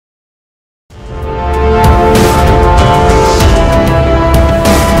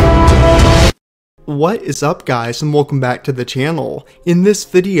What is up guys, and welcome back to the channel. In this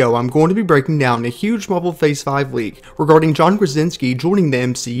video, I'm going to be breaking down a huge Marvel Phase 5 leak regarding John Kransinki joining the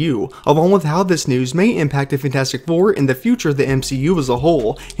MCU, along with how this news may impact the Fantastic Four and the future of the MCU as a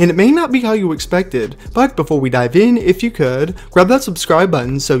whole, and it may not be how you expected. But before we dive in, if you could, grab that subscribe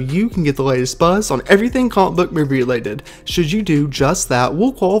button so you can get the latest buzz on everything comic book movie related. Should you do just that,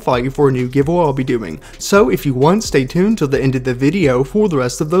 we'll qualify you for a new giveaway I'll be doing, so if you want, stay tuned till the end of the video for the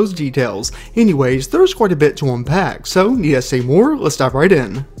rest of those details. Anyways, there's quite a bit to unpack, so need I say more? Let's dive right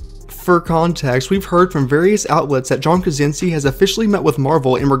in. For context, we've heard from various outlets that John Kransinki has officially met with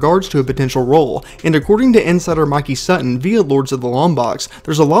Marvel in regards to a potential role, and according to insider Mikey Sutton via Lords of the Long Box,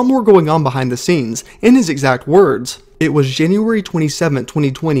 there's a lot more going on behind the scenes. In his exact words, "It was January 27,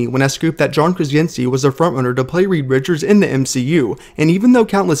 2020 when I scooped that John Kransinki was a frontrunner to play Reed Richards in the MCU, and even though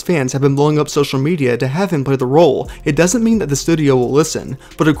countless fans have been blowing up social media to have him play the role, it doesn't mean that the studio will listen.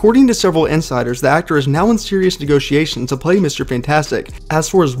 But according to several insiders, the actor is now in serious negotiations to play Mr. Fantastic. As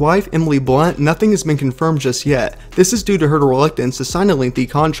for his wife, Emily Blunt, nothing has been confirmed just yet. This is due to her reluctance to sign a lengthy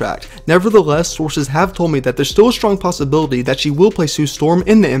contract. Nevertheless, sources have told me that there's still a strong possibility that she will play Sue Storm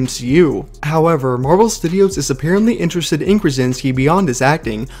in the MCU. However, Marvel Studios is apparently interested in Kransinki beyond his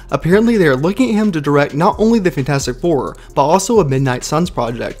acting. Apparently they are looking at him to direct not only the Fantastic Four, but also a Midnight Suns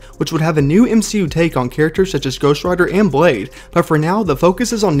project, which would have a new MCU take on characters such as Ghost Rider and Blade. But for now, the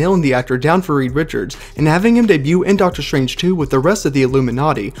focus is on nailing the actor down for Reed Richards, and having him debut in Doctor Strange 2 with the rest of the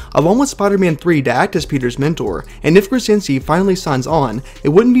Illuminati, along with Spider-Man 3 to act as Peter's mentor. And if Kransinki finally signs on, it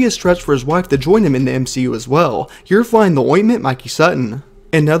wouldn't be a stretch for his wife to join him in the MCU as well. You're flying the ointment, Mikey Sutton.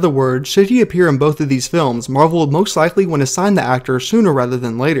 In other words, should he appear in both of these films, Marvel would most likely want to sign the actor sooner rather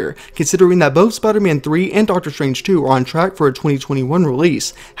than later, considering that both Spider-Man 3 and Doctor Strange 2 are on track for a 2021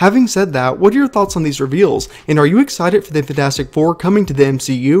 release. Having said that, what are your thoughts on these reveals, and are you excited for the Fantastic Four coming to the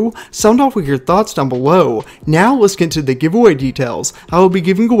MCU? Sound off with your thoughts down below. Now let's get into the giveaway details. I will be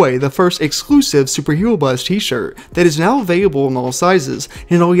giving away the first exclusive Superhero Buzz t-shirt that is now available in all sizes,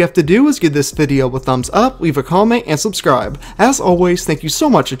 and all you have to do is give this video a thumbs up, leave a comment, and subscribe. As always, thank you so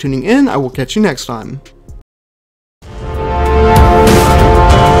much for tuning in. I will catch you next time.